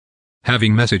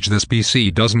Having message this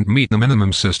PC doesn't meet the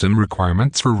minimum system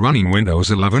requirements for running Windows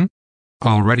 11?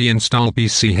 Already installed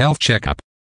PC Health Checkup.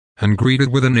 And greeted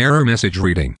with an error message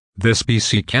reading, "This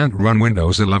PC can't run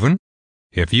Windows 11?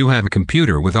 If you have a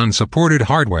computer with unsupported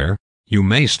hardware, you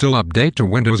may still update to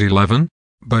Windows 11,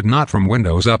 but not from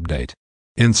Windows Update.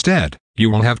 Instead, you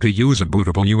will have to use a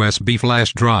bootable USB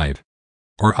flash drive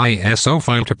or ISO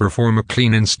file to perform a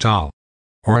clean install,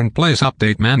 or in place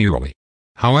update manually.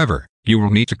 However, you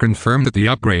will need to confirm that the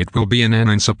upgrade will be in an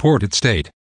unsupported state.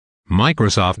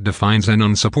 Microsoft defines an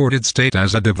unsupported state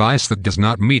as a device that does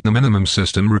not meet the minimum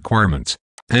system requirements,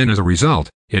 and as a result,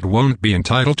 it won't be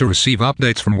entitled to receive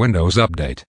updates from Windows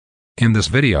Update. In this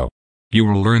video, you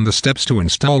will learn the steps to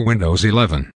install Windows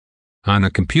 11 on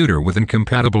a computer with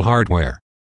incompatible hardware.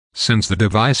 Since the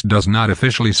device does not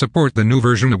officially support the new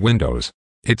version of Windows,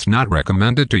 it's not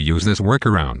recommended to use this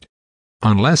workaround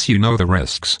unless you know the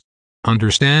risks.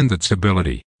 Understand that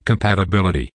stability,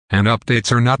 compatibility, and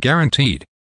updates are not guaranteed.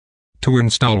 To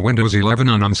install Windows 11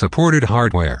 on unsupported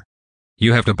hardware,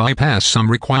 you have to bypass some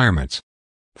requirements.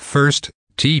 First,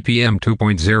 TPM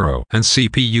 2.0 and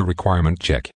CPU requirement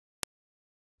check.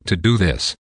 To do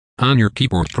this, on your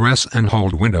keyboard press and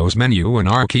hold Windows menu on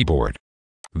our keyboard.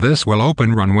 This will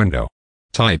open Run window.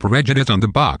 Type Regedit on the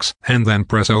box and then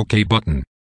press OK button.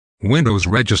 Windows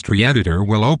Registry Editor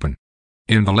will open.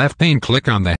 In the left pane, click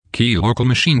on the Key Local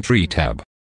Machine Tree tab.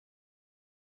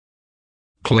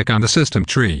 Click on the System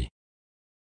tree.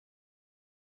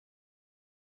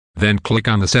 Then click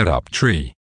on the Setup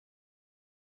tree.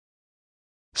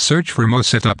 Search for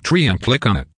MoSetup tree and click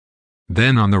on it.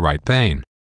 Then on the right pane,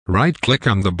 right-click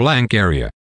on the blank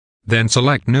area. Then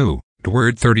select New,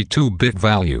 Word 32-bit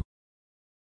value.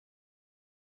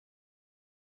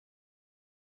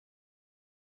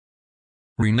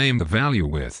 Rename the value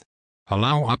with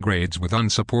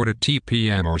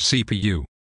AllowUpgradesWithUnsupportedTPMOrCPU.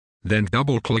 Then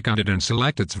double-click on it and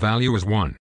select its value as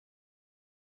 1.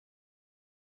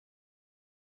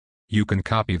 You can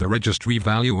copy the registry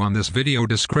value on this video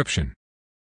description.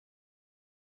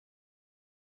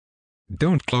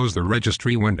 Don't close the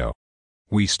registry window.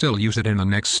 We still use it in the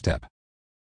next step.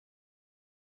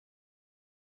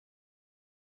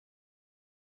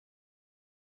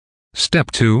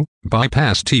 Step 2,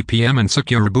 Bypass TPM and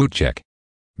SECUREBOOTCheck.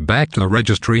 Back to the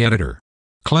registry editor.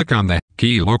 Click on the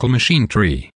Key Local Machine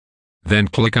tree. Then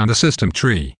click on the System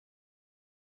tree.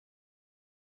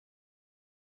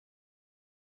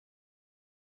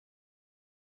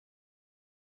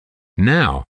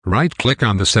 Now, right-click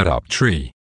on the Setup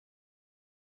tree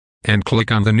and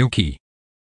click on the New key.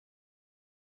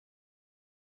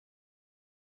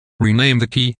 Rename the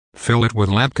key, fill it with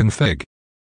LabConfig.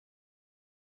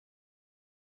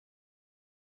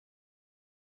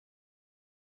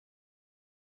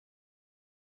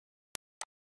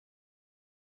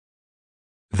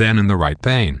 Then in the right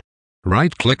pane,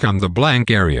 right-click on the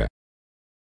blank area.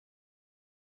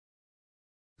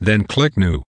 Then click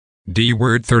New,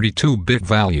 Word 32-bit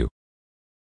value.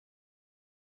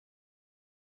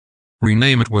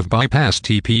 Rename it with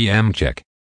BypassTPMCheck.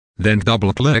 Then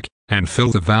double-click and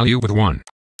fill the value with 1.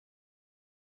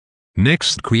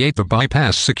 Next, create the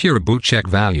BypassSecureBootCheck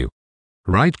value.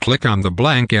 Right-click on the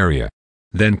blank area.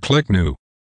 Then click New,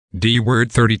 Word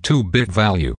 32-bit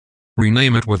value.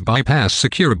 Rename it with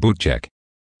BypassSecureBootCheck.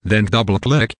 Then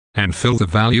double-click and fill the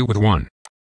value with 1.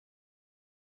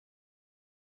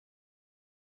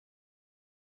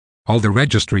 All the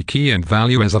registry key and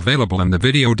value is available in the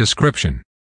video description.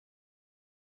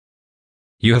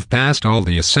 You have passed all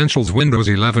the Essentials Windows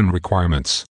 11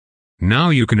 requirements. Now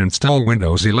you can install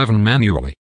Windows 11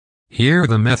 manually. Here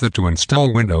the method to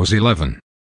install Windows 11.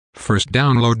 First,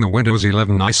 download the Windows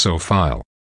 11 ISO file.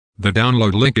 The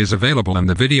download link is available in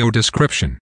the video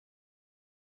description.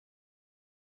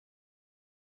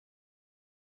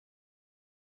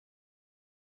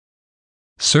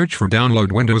 Search for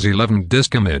Download Windows 11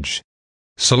 Disk Image.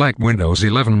 Select Windows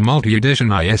 11 Multi-Edition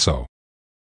ISO.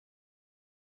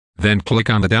 Then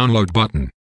click on the Download button.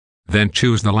 Then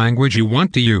choose the language you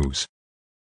want to use.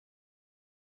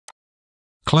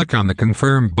 Click on the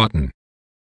Confirm button.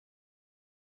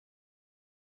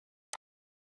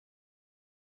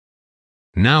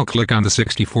 Now click on the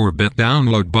 64-bit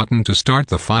download button to start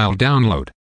the file download.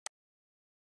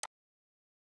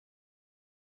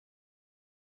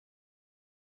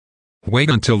 Wait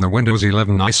until the Windows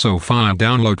 11 ISO file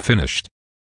download finished.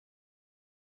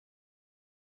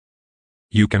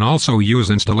 You can also use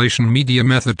Installation Media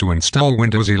method to install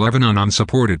Windows 11 on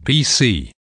unsupported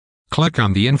PC. Click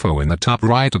on the info in the top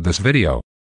right of this video.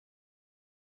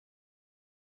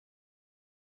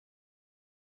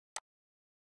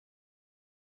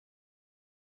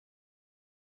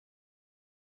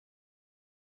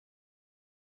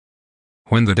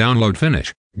 When the download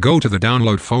finish, go to the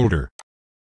download folder.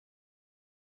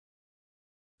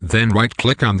 Then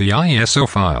right-click on the ISO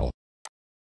file.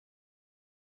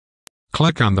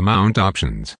 Click on the Mount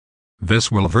options.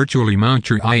 This will virtually mount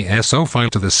your ISO file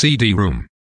to the CD-ROM.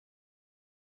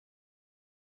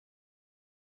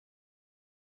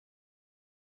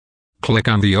 Click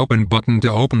on the Open button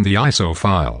to open the ISO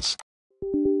files.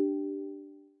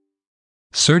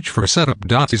 Search for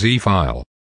setup.exe file.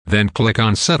 Then click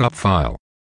on Setup file.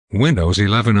 Windows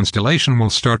 11 installation will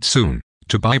start soon.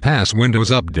 To bypass Windows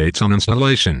updates on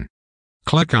installation,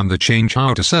 click on the Change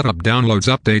How to Setup Downloads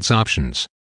Updates options.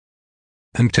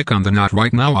 And tick on the Not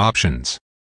Right Now options.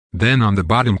 Then on the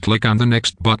bottom click on the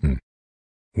Next button.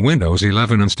 Windows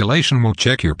 11 installation will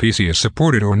check your PC is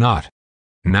supported or not.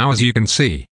 Now as you can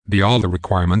see, all the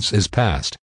requirements is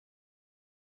passed.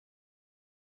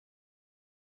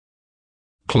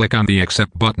 Click on the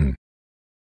Accept button.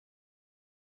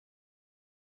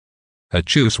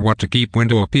 Choose what to keep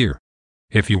window appear.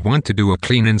 If you want to do a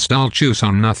clean install, choose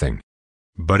on Nothing.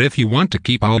 But if you want to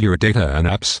keep all your data and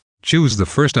apps, choose the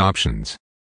first options.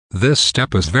 This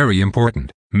step is very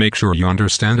important. Make sure you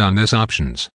understand on this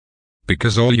options,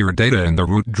 because all your data in the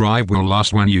root drive will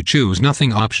lost when you choose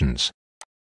Nothing options.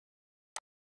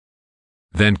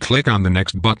 Then click on the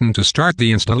Next button to start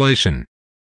the installation.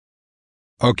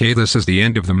 Okay, this is the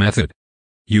end of the method.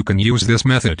 You can use this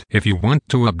method if you want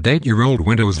to update your old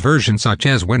Windows version such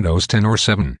as Windows 10 or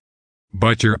 7.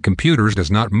 But your computer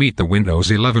does not meet the Windows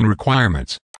 11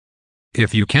 requirements.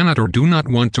 If you cannot or do not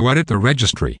want to edit the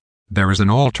registry, there is an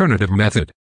alternative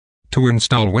method. To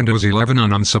install Windows 11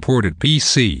 on unsupported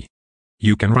PC,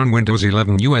 you can run Windows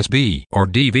 11 USB or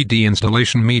DVD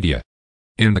installation media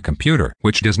in the computer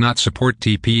which does not support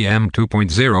TPM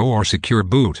 2.0 or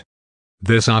SECUREBOOT.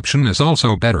 This option is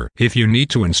also better if you need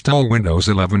to install Windows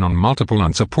 11 on multiple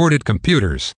unsupported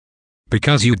computers,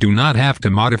 because you do not have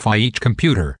to modify each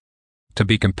computer to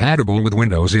be compatible with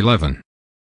Windows 11.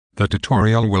 The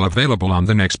tutorial will be available on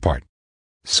the next part.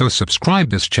 So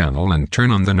subscribe this channel and turn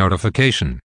on the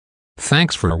notification.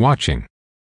 Thanks for watching.